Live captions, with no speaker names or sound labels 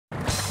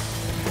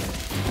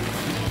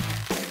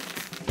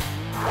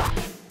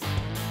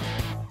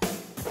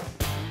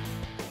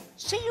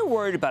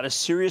worried about a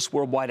serious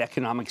worldwide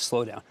economic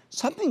slowdown,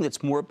 something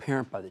that's more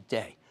apparent by the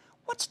day,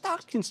 what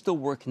stocks can still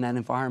work in that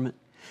environment?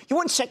 You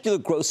want secular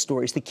growth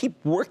stories that keep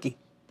working,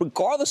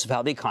 regardless of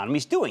how the economy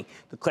is doing.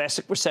 The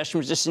classic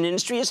recession-resistant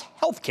industry is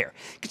healthcare.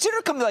 Consider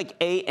a company like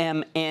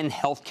AMN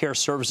Healthcare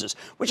Services,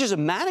 which is a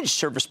managed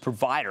service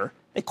provider.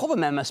 They call them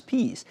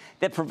MSPs,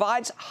 that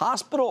provides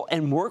hospital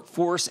and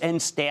workforce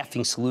and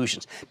staffing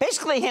solutions.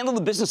 Basically, they handle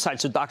the business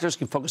side so doctors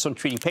can focus on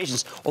treating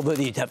patients, although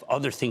they have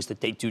other things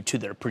that they do, too,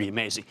 that are pretty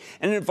amazing.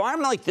 In an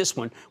environment like this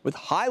one, with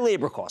high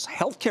labor costs,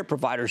 healthcare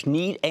providers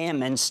need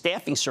AMN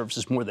staffing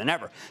services more than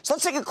ever. So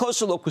let's take a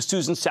closer look with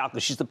Susan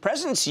Salka. She's the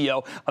president and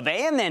CEO of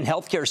AMN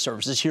Healthcare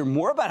Services. Hear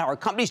more about how our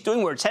company's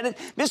doing, where it's headed.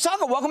 Ms.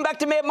 Salka, welcome back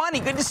to Mad Money.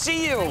 Good to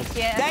see you.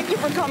 Thank you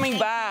for coming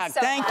back.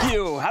 Thank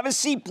you. Have a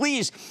seat,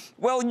 please.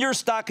 Well, your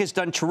stock has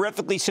done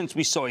terrifically since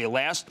we saw you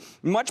last,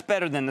 much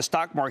better than the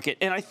stock market.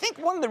 And I think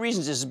one of the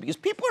reasons is because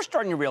people are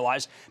starting to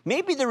realize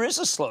maybe there is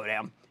a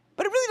slowdown,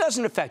 but it really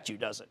doesn't affect you,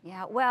 does it?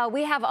 Yeah, well,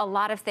 we have a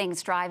lot of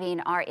things driving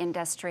our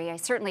industry,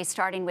 certainly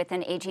starting with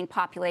an aging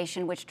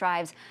population, which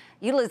drives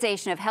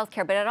utilization of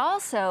healthcare, but it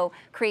also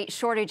creates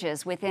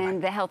shortages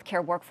within the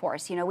healthcare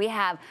workforce. You know, we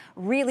have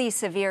really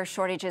severe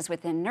shortages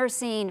within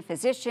nursing,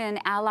 physician,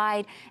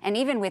 allied, and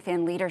even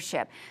within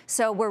leadership.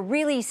 So we're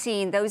really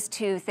seeing those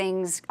two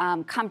things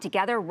come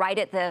together right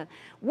at the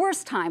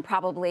worst time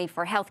probably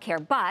for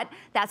healthcare, but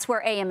that's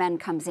where AMN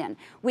comes in.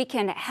 We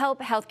can help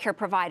healthcare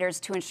providers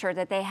to ensure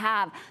that they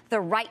have the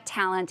right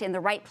talent in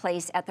the right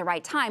place at the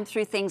right time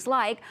through things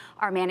like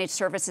our managed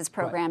services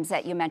programs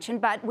that you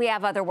mentioned, but we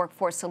have other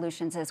workforce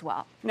solutions as well.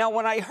 Now,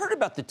 when I heard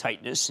about the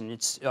tightness, and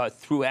it's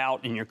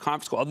throughout in your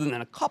conference call, other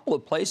than a couple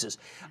of places,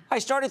 I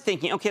started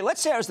thinking, okay, let's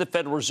say I was the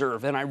Federal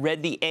Reserve and I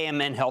read the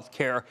AMN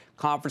Healthcare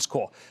conference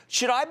call.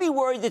 Should I be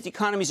worried that the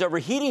economy's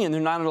overheating and there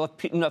are not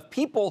enough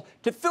people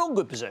to fill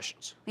good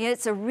positions?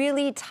 It's a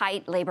really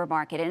tight labor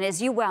market. And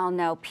as you well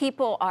know,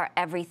 people are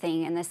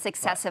everything in the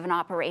success of an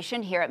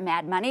operation here at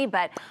Mad Money,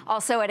 but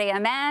also at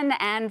AMN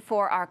and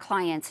for our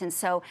clients. And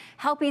so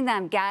helping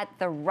them get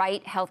the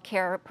right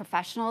healthcare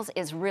professionals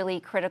is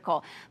really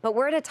critical. But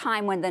we're at a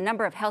time when the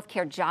number of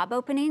healthcare job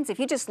openings, if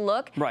you just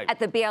look at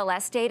the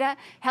BLS data,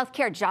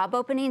 healthcare job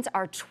openings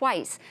are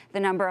twice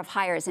the number of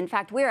hires. In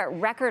fact, we're at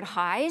record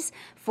highs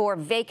for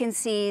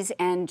vacancies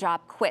and job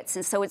quits.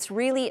 And so it's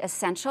really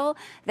essential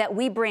that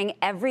we bring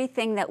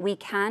everything that we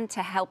can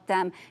to help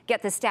them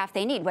get the staff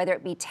they need, whether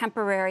it be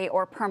temporary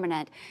or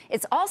permanent.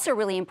 It's also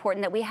really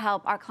important that we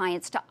help our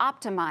clients to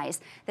optimize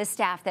the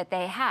staff that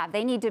they have.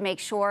 They need to make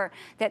sure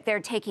that they're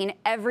taking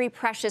every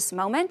precious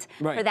moment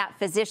for that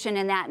physician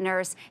and that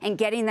nurse and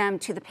getting them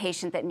to the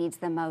patient that needs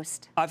them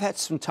most. I've had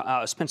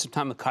spent some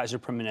time with Kaiser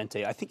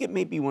Permanente. I think it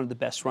may be one of the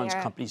best run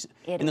companies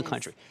in the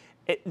country.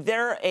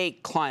 They're a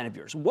client of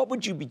yours. What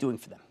would you be doing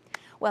for them?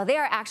 Well, they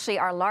are actually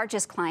our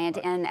largest client,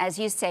 and as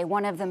you say,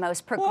 one of the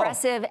most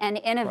progressive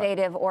and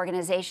innovative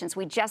organizations.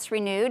 We just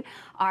renewed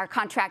our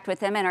contract with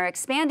them and are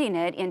expanding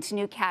it into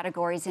new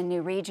categories and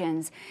new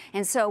regions.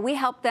 And so we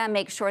help them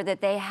make sure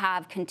that they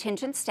have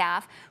contingent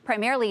staff,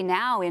 primarily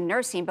now in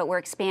nursing, but we're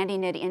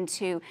expanding it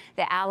into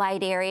the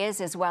allied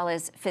areas as well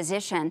as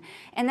physician.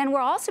 And then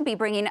we'll also be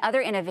bringing other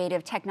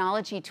innovative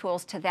technology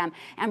tools to them.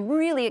 I'm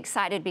really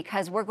excited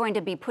because we're going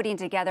to be putting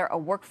together a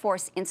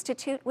workforce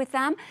institute with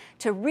them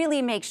to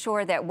really make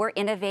sure that we're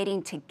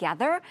innovating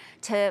together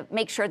to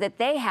make sure that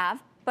they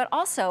have, but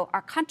also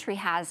our country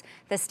has,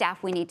 the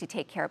staff we need to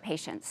take care of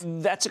patients.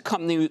 That's a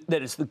company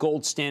that is the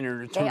gold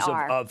standard in terms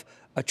of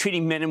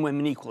treating men and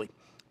women equally.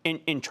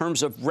 In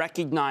terms of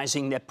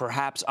recognizing that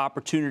perhaps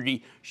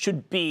opportunity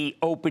should be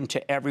open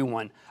to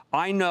everyone.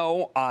 I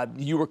know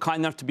you were kind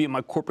enough to be at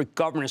my corporate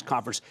governance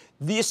conference.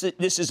 This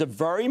is a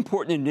very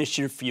important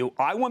initiative for you.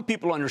 I want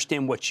people to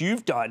understand what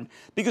you've done,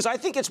 because I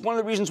think it's one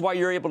of the reasons why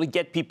you're able to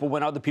get people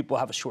when other people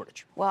have a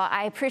shortage. Well,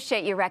 I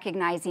appreciate you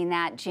recognizing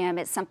that, Jim.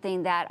 It's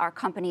something that our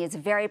company is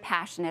very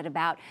passionate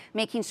about,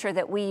 making sure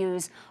that we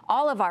use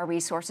all of our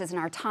resources and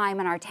our time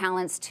and our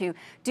talents to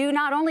do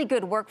not only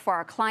good work for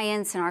our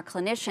clients and our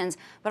clinicians,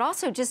 but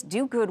also just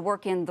do good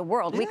work in the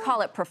world. We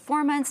call it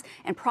performance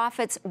and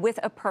profits with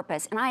a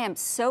purpose. And I am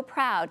so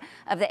proud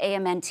of the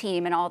AMN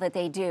team and all that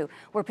they do.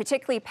 We're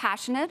particularly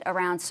passionate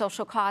around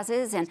social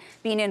causes and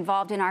being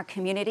involved in our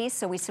communities.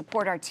 So we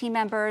support our team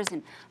members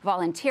and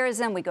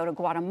volunteerism. We go to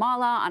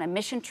Guatemala on a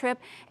mission trip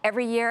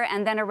every year.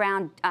 And then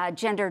around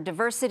gender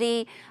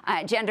diversity,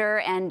 gender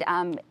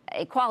and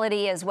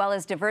equality as well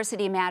as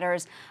diversity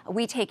matters,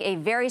 we take a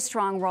very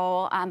strong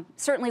role.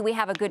 Certainly we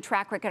have a good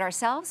track record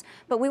ourselves,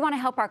 but we want to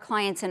help our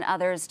clients and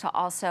others to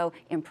also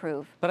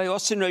improve. But I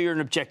also know you're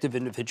an objective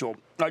individual.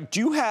 Do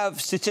you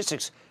have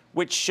statistics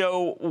which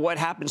show what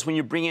happens when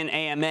you bring in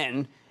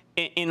AMN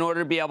in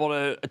order to be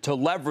able to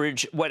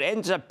leverage what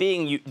ends up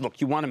being, look,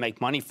 you want to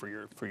make money for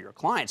your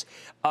clients,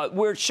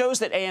 where it shows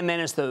that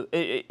AMN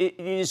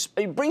is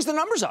it brings the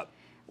numbers up?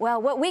 Well,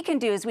 what we can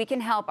do is we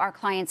can help our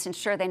clients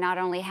ensure they not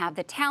only have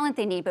the talent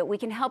they need, but we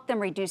can help them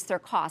reduce their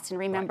costs. And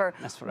remember,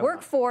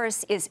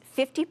 workforce is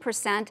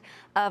 50%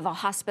 of a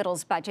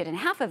hospital's budget, and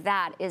half of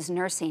that is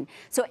nursing.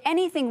 So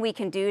anything we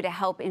can do to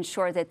help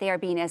ensure that they are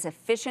being as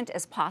efficient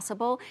as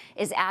possible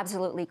is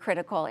absolutely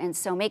critical. And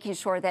so making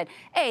sure that,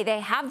 A, they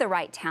have the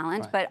right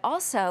talent, but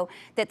also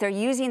that they're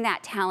using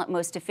that talent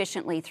most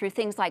efficiently through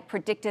things like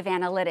predictive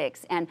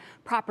analytics and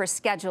proper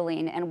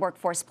scheduling and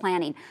workforce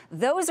planning.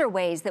 Those are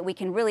ways that we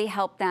can really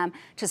help them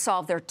to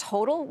solve their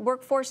total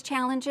workforce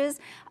challenges,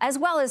 as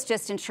well as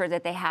just ensure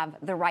that they have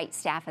the right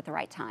staff at the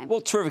right time.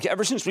 Well, terrific.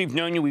 Ever since we've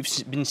known you,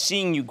 we've been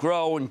seeing you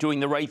grow and doing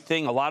the right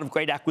thing. A lot of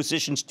great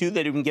acquisitions, too,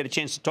 that we didn't get a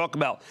chance to talk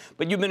about.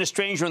 But you've been a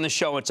stranger on the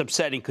show. It's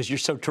upsetting because you're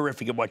so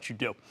terrific at what you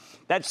do.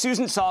 That's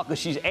Susan Salka.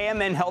 She's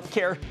AMN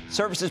Healthcare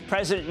Services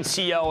President and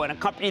CEO, and a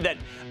company that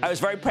I was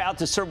very proud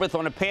to serve with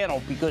on a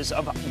panel because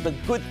of the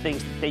good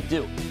things that they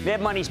do.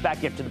 Mad Money's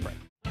back after the break.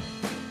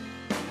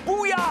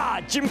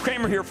 Booyah! Jim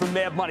Cramer here from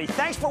Mad Money.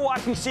 Thanks for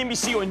watching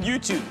CNBC on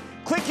YouTube.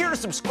 Click here to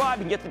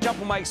subscribe and get the jump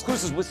on my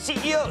exclusives with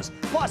CEOs,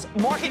 plus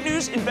market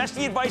news,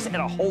 investing advice, and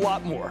a whole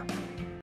lot more.